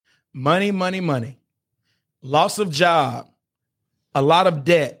money, money, money, loss of job, a lot of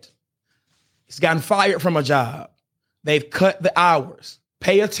debt. He's gotten fired from a job. They've cut the hours.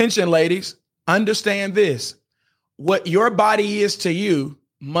 Pay attention, ladies. Understand this. What your body is to you,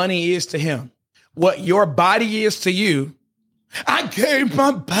 money is to him. What your body is to you, I gave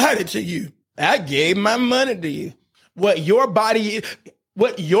my body to you. I gave my money to you. What your body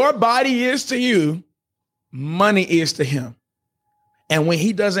is to you, money is to him. And when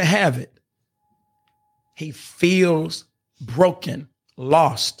he doesn't have it, he feels broken,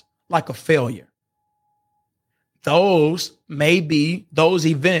 lost, like a failure. Those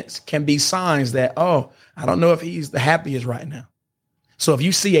events can be signs that, oh, I don't know if he's the happiest right now. So if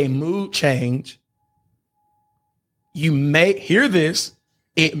you see a mood change, you may hear this.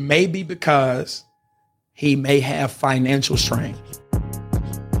 It may be because he may have financial strain.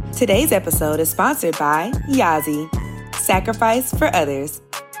 Today's episode is sponsored by Yazzie, Sacrifice for Others.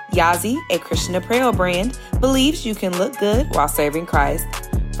 Yazzie, a Christian apparel brand, believes you can look good while serving Christ.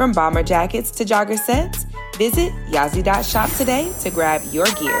 From bomber jackets to jogger sets, visit yazzie.shop today to grab your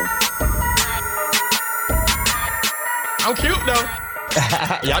gear. I'm cute though.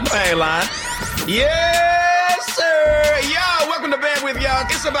 Y'all know I ain't lying. Yes, sir. Y'all, welcome to Band With Y'all.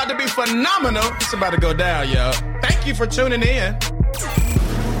 It's about to be phenomenal. It's about to go down, y'all. Thank you for tuning in.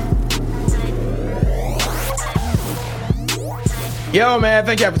 Yo, man,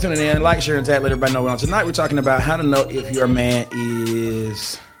 thank y'all for tuning in. Like, share, and tag. Let everybody know we're on. Tonight we're talking about how to know if your man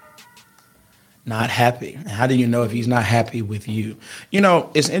is not happy. How do you know if he's not happy with you? You know,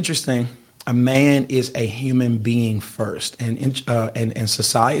 it's interesting. A man is a human being first, and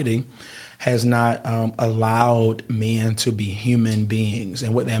society has not allowed men to be human beings.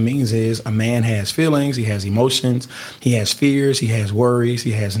 And what that means is a man has feelings, he has emotions, he has fears, he has worries,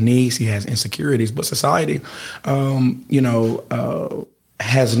 he has needs, he has insecurities. But society,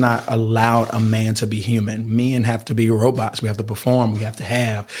 has not allowed a man to be human. Men have to be robots. We have to perform. We have to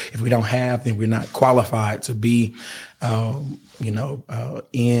have. If we don't have, then we're not qualified to be,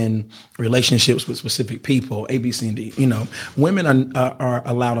 in relationships with specific people, A, B, C, and D. You know, women are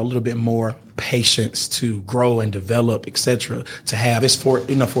allowed a little bit more patience to grow and develop, etc. To have. It's for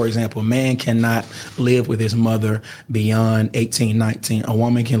example, a man cannot live with his mother beyond 18, 19. A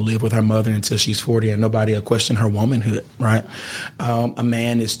woman can live with her mother until she's 40 and nobody will question her womanhood, right? A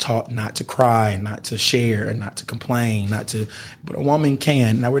man is taught not to cry, not to share, not to complain, but a woman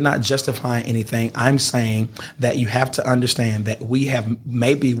can. Now, we're not justifying anything. I'm saying that you have to understand that we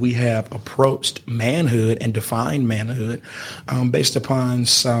have approached manhood and defined manhood based upon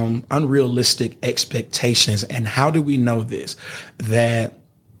some unrealistic expectations. And how do we know this? That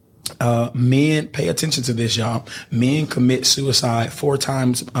men, pay attention to this, y'all. Men commit suicide 4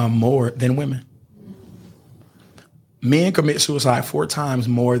 times more than women. Men commit suicide 4 times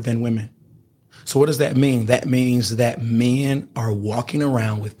more than women. So what does that mean? That means that men are walking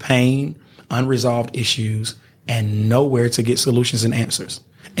around with pain, unresolved issues, and nowhere to get solutions and answers,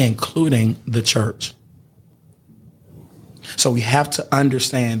 including the church. So we have to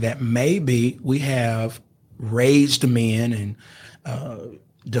understand that maybe we have raised men and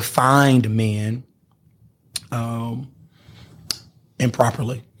defined men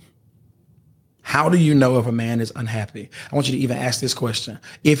improperly. How do you know if a man is unhappy? I want you to even ask this question.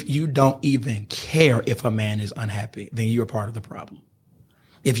 If you don't even care if a man is unhappy, then you're part of the problem.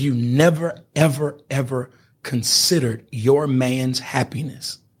 If you never, ever, ever considered your man's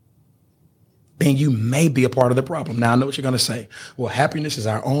happiness, then you may be a part of the problem. Now, I know what you're going to say. Well, happiness is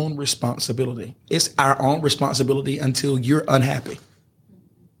our own responsibility. It's our own responsibility until you're unhappy.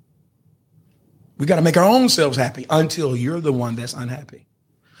 We got to make our own selves happy until you're the one that's unhappy,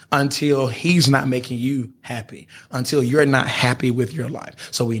 until he's not making you happy, until you're not happy with your life.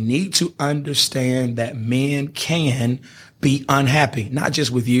 So we need to understand that men can be unhappy, not just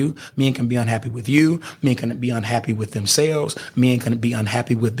with you. Men can be unhappy with you. Men can be unhappy with themselves. Men can be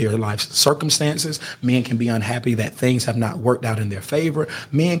unhappy with their life circumstances. Men can be unhappy that things have not worked out in their favor.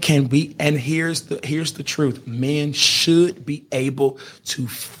 Men can be, and here's the truth. Men should be able to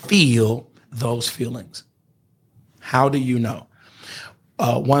feel those feelings. How do you know?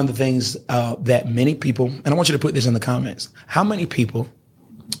 One of the things that many people, and I want you to put this in the comments, how many people,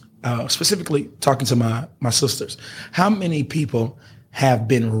 specifically talking to my sisters, how many people have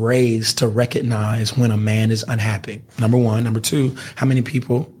been raised to recognize when a man is unhappy? Number one. Number two, how many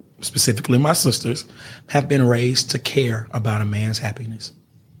people, specifically my sisters, have been raised to care about a man's happiness,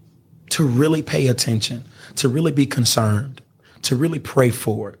 to really pay attention, to really be concerned, to really pray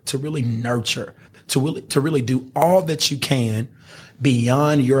for it, to really nurture, to really do all that you can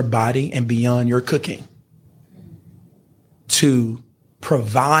beyond your body and beyond your cooking to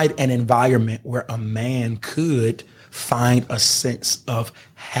provide an environment where a man could find a sense of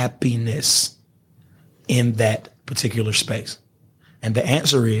happiness in that particular space? And the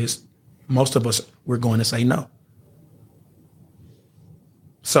answer is, most of us, we're going to say no.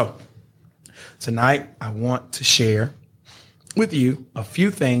 So tonight, I want to share with you a few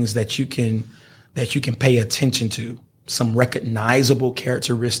things that you can pay attention to, some recognizable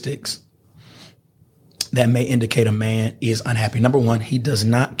characteristics that may indicate a man is unhappy. Number one, he does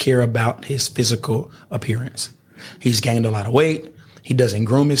not care about his physical appearance. He's gained a lot of weight. He doesn't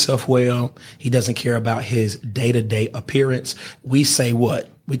groom himself well. He doesn't care about his day-to-day appearance. We say what?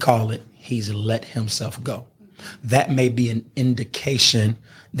 We call it, he's let himself go. That may be an indication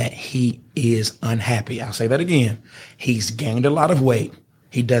that he is unhappy. I'll say that again. He's gained a lot of weight.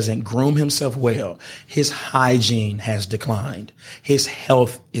 He doesn't groom himself well. His hygiene has declined. His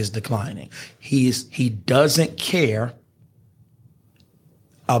health is declining. He doesn't care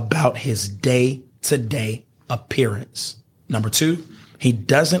about his day-to-day appearance. Number two, he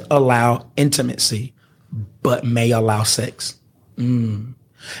doesn't allow intimacy, but may allow sex.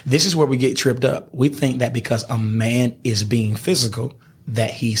 This is where we get tripped up. We think that because a man is being physical,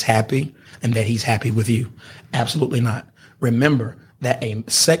 that he's happy and that he's happy with you. Absolutely not. Remember that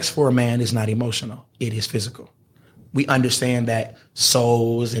sex for a man is not emotional. It is physical. We understand that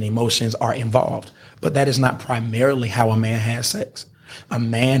souls and emotions are involved, but that is not primarily how a man has sex. A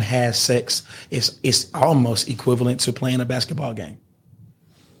man has sex. It's almost equivalent to playing a basketball game.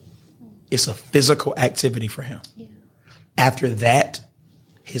 It's a physical activity for him. Yeah. After that,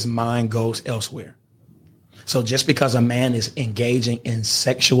 his mind goes elsewhere. So just because a man is engaging in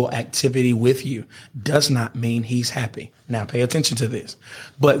sexual activity with you does not mean he's happy. Now pay attention to this.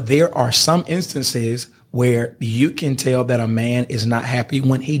 But there are some instances where you can tell that a man is not happy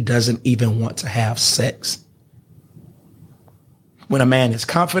when he doesn't even want to have sex. When a man is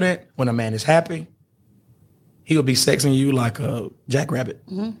confident, when a man is happy, he'll be sexing you like a jackrabbit.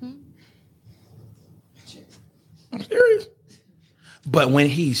 Mm-hmm. I'm serious. But when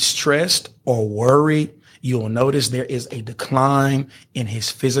he's stressed or worried, you'll notice there is a decline in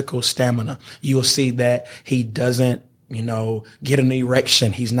his physical stamina. You'll see that he doesn't, get an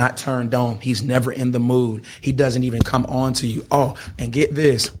erection. He's not turned on. He's never in the mood. He doesn't even come on to you. Oh, and get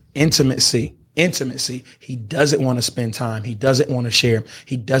this, intimacy. He doesn't want to spend time. He doesn't want to share.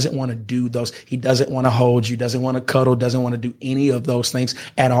 He doesn't want to do those. He doesn't want to hold you, doesn't want to cuddle, doesn't want to do any of those things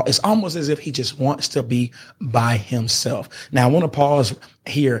at all. It's almost as if he just wants to be by himself. Now, I want to pause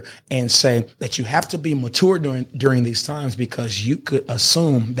here and say that you have to be mature during these times, because you could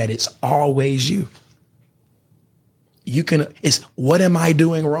assume that it's always you. It's what am I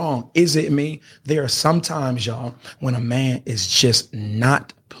doing wrong? Is it me? There are some times, y'all, when a man is just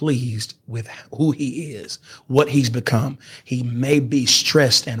not pleased with who he is, what he's become. He may be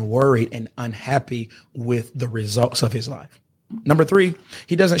stressed and worried and unhappy with the results of his life. Number three,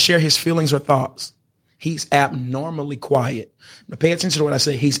 he doesn't share his feelings or thoughts. He's abnormally quiet. Now pay attention to what I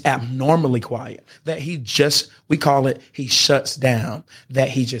say. He's abnormally quiet. That we call it, he shuts down. That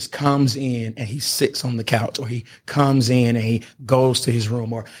he just comes in and he sits on the couch, or he comes in and he goes to his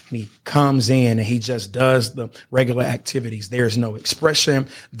room, or he comes in and he just does the regular activities. There's no expression.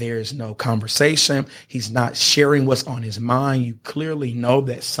 There's no conversation. He's not sharing what's on his mind. You clearly know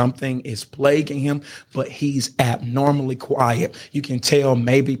that something is plaguing him, but he's abnormally quiet. You can tell,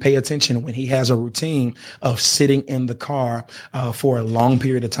 maybe pay attention when he has a routine of sitting in the car for a long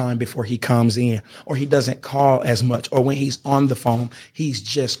period of time before he comes in, or he doesn't call as much, or when he's on the phone, he's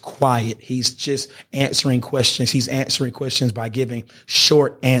just quiet. He's just answering questions. He's answering questions by giving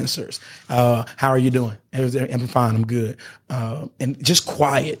short answers. How are you doing? I'm fine. I'm good. And just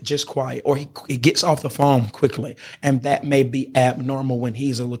quiet. Or he gets off the phone quickly. And that may be abnormal when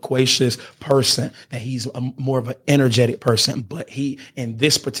he's a loquacious person, that he's more of an energetic person. But he, in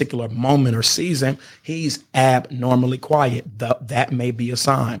this particular moment or season, he's abnormally quiet. That may be a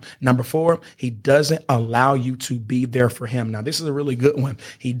sign. Number four, he doesn't allow you to be there for him. Now, this is a really good one.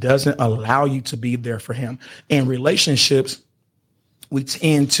 He doesn't allow you to be there for him. In relationships, we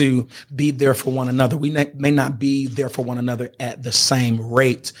tend to be there for one another. We may not be there for one another at the same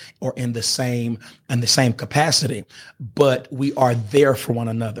rate or in the same capacity, but we are there for one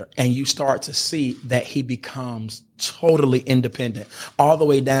another. And you start to see that he becomes totally independent, all the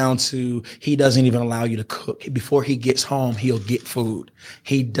way down to he doesn't even allow you to cook. Before he gets home, he'll get food.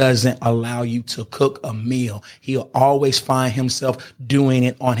 He doesn't allow you to cook a meal. He'll always find himself doing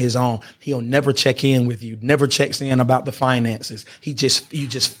it on his own. He'll never check in with you, never checks in about the finances. He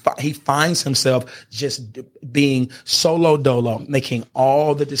finds himself just being solo dolo, making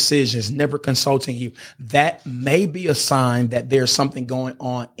all the decisions, never consulting you. That may be a sign that there's something going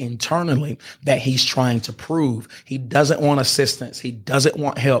on internally that he's trying to prove. He doesn't want assistance. He doesn't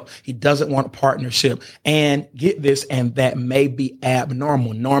want help. He doesn't want a partnership. And get this, and that may be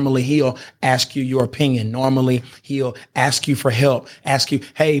abnormal. Normally, he'll ask you your opinion. Normally, he'll ask you for help, ask you,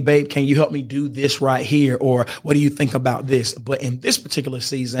 hey, babe, can you help me do this right here? Or what do you think about this? But in this particular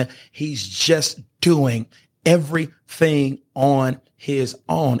season, he's just doing everything on his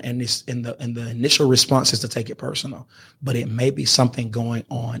own. And this in the initial response is to take it personal, but it may be something going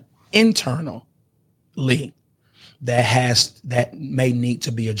on internally that may need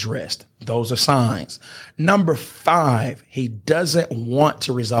to be addressed. Those are signs. Number 5, he doesn't want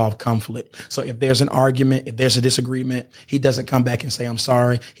to resolve conflict. So if there's an argument, if there's a disagreement, he doesn't come back and say, I'm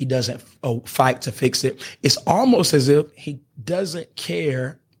sorry. He doesn't fight to fix it. It's almost as if he doesn't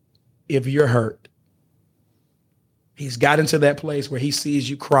care if you're hurt. He's gotten to that place where he sees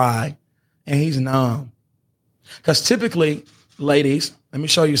you cry and he's numb. Because typically, ladies, let me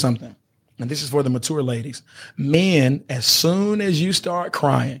show you something. And this is for the mature ladies. Men, as soon as you start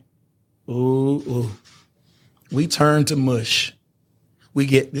crying, we turn to mush.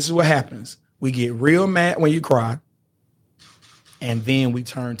 This is what happens. We get real mad when you cry, and then we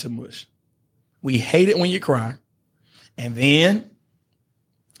turn to mush. We hate it when you cry, and then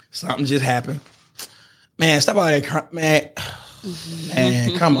something just happened. Man, stop all that crying, man.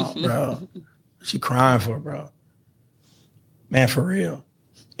 Man, come on, bro. What you crying for, bro? Man, for real.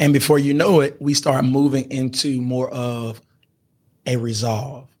 And before you know it, we start moving into more of a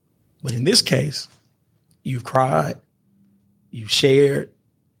resolve. But in this case, you've cried, you've shared,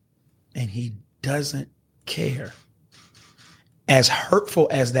 and he doesn't care. As hurtful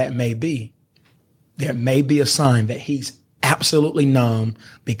as that may be, there may be a sign that he's absolutely numb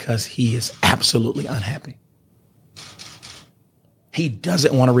because he is absolutely unhappy. He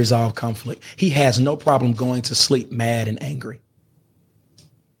doesn't want to resolve conflict. He has no problem going to sleep mad and angry.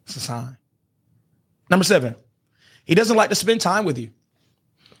 It's a sign. Number 7, he doesn't like to spend time with you.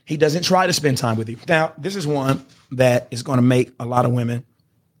 He doesn't try to spend time with you. Now, this is one that is going to make a lot of women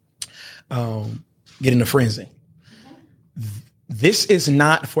get in a frenzy. This is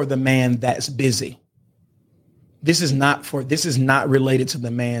not for the man that's busy. This is not related to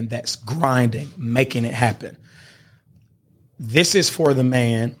the man that's grinding, making it happen. This is for the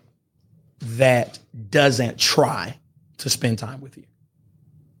man that doesn't try to spend time with you.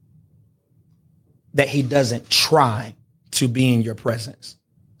 That he doesn't try to be in your presence.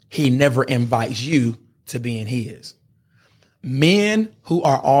 He never invites you to be in his. Men who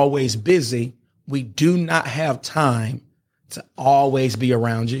are always busy, we do not have time to always be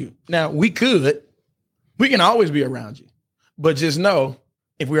around you. Now, we can always be around you, but just know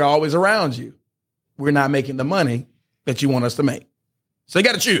if we're always around you, we're not making the money that you want us to make. So you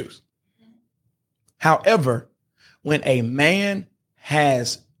got to choose. However, when a man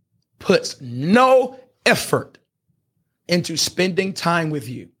puts no effort into spending time with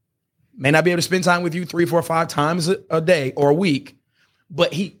you, may not be able to spend time with you 3, 4, 5 times a day or a week,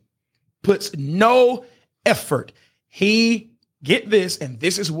 but he puts no effort. Get this, and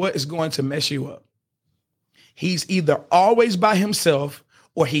this is what is going to mess you up. He's either always by himself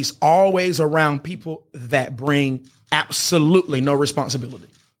or he's always around people that bring absolutely no responsibility.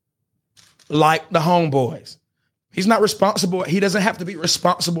 Like the homeboys. He's not responsible. He doesn't have to be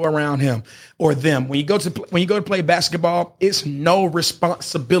responsible around him or them. When you go to play basketball, it's no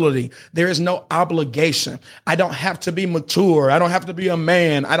responsibility. There is no obligation. I don't have to be mature. I don't have to be a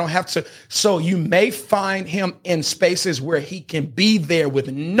man. I don't have to. So you may find him in spaces where he can be there with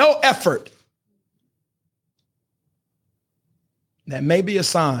no effort. That may be a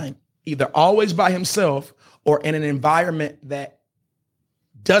sign, either always by himself or in an environment that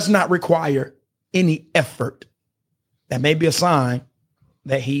does not require any effort. That may be a sign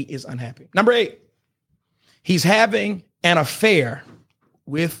that he is unhappy. Number 8, he's having an affair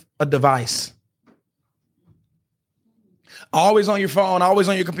with a device. Always on your phone, always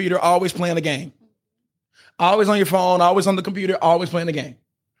on your computer, always playing the game. Always on your phone, always on the computer, always playing the game.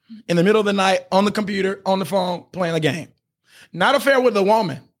 In the middle of the night, on the computer, on the phone, playing the game. Not affair with a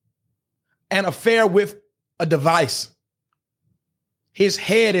woman, an affair with a device. His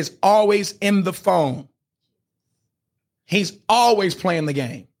head is always in the phone. He's always playing the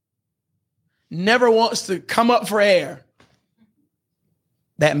game. never wants to come up for air,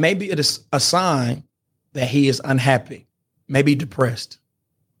 that may be a sign that he is unhappy, maybe depressed.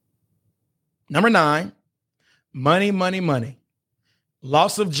 Number 9, money, money, money.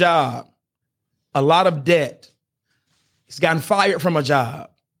 Loss of job, a lot of debt. He's gotten fired from a job.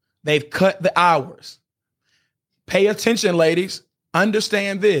 They've cut the hours. Pay attention, ladies.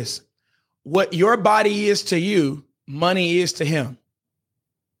 Understand this. What your body is to you, money is to him.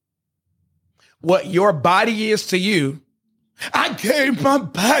 What your body is to you, I gave my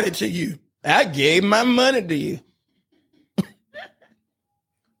body to you. I gave my money to you.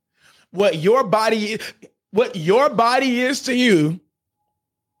 What your body is to you,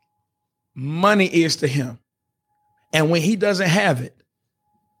 money is to him. And when he doesn't have it,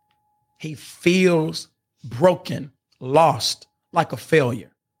 he feels broken, lost, like a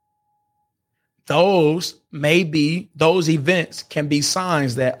failure. Those events can be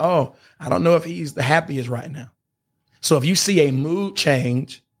signs that, oh, I don't know if he's the happiest right now. So if you see a mood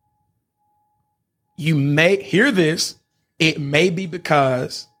change, you may hear this. It may be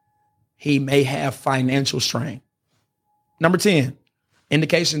because he may have financial strain. Number 10,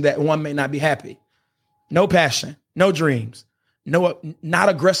 indication that one may not be happy. No passion, no dreams, not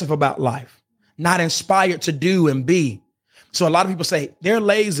aggressive about life, not inspired to do and be. So a lot of people say they're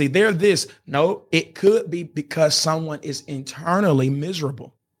lazy, they're this. No, it could be because someone is internally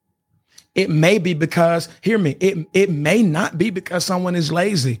miserable. It may be because, hear me, it may not be because someone is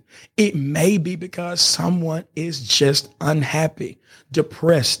lazy. It may be because someone is just unhappy,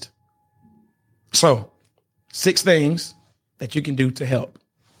 depressed. So 6 things that you can do to help.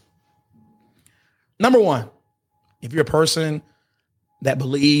 Number 1, if you're a person that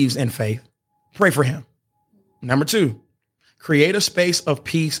believes in faith, pray for him. Number 2, create a space of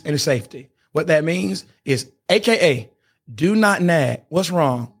peace and safety. What that means is, AKA, do not nag. What's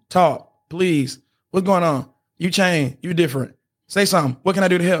wrong? Talk. Please. What's going on? You change. You different. Say something. What can I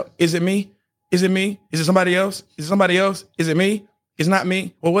do to help? Is it me? Is it me? Is it somebody else? Is it somebody else? Is it me? It's not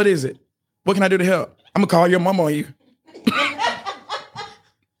me. Well, what is it? What can I do to help? I'm going to call your mama on you.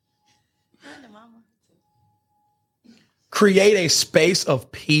 Create a space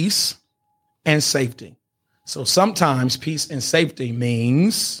of peace and safety. So sometimes peace and safety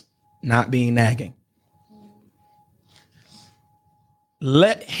means not being nagging.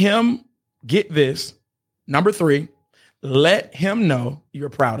 Let him get this. Number 3, let him know you're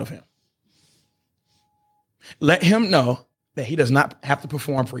proud of him. Let him know that he does not have to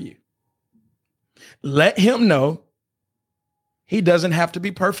perform for you. Let him know he doesn't have to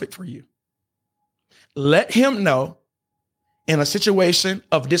be perfect for you. Let him know in a situation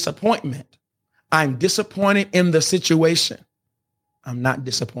of disappointment, I'm disappointed in the situation. I'm not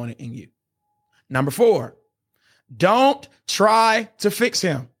disappointed in you. Number 4, don't try to fix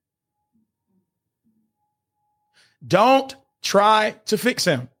him. Don't try to fix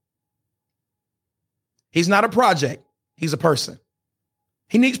him. He's not a project. He's a person.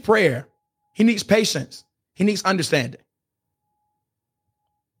 He needs prayer. He needs patience. He needs understanding.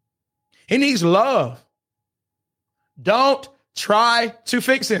 He needs love. Don't try to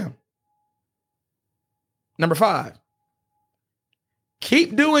fix him. Number 5,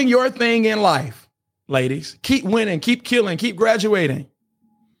 keep doing your thing in life, ladies. Keep winning, keep killing, keep graduating,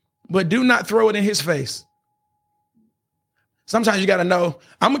 but do not throw it in his face. Sometimes you got to know,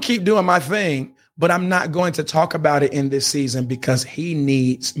 I'm going to keep doing my thing, but I'm not going to talk about it in this season because he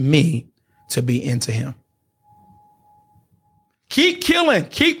needs me to be into him. Keep killing,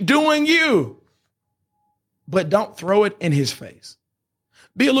 keep doing you, but don't throw it in his face.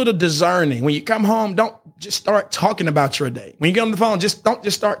 Be a little discerning. When you come home, don't just start talking about your day. When you get on the phone, don't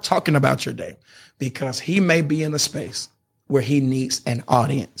just start talking about your day, because he may be in a space where he needs an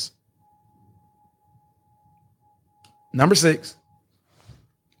audience. Number 6,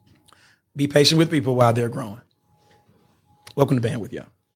 be patient with people while they're growing. Welcome to Bandwidth, y'all.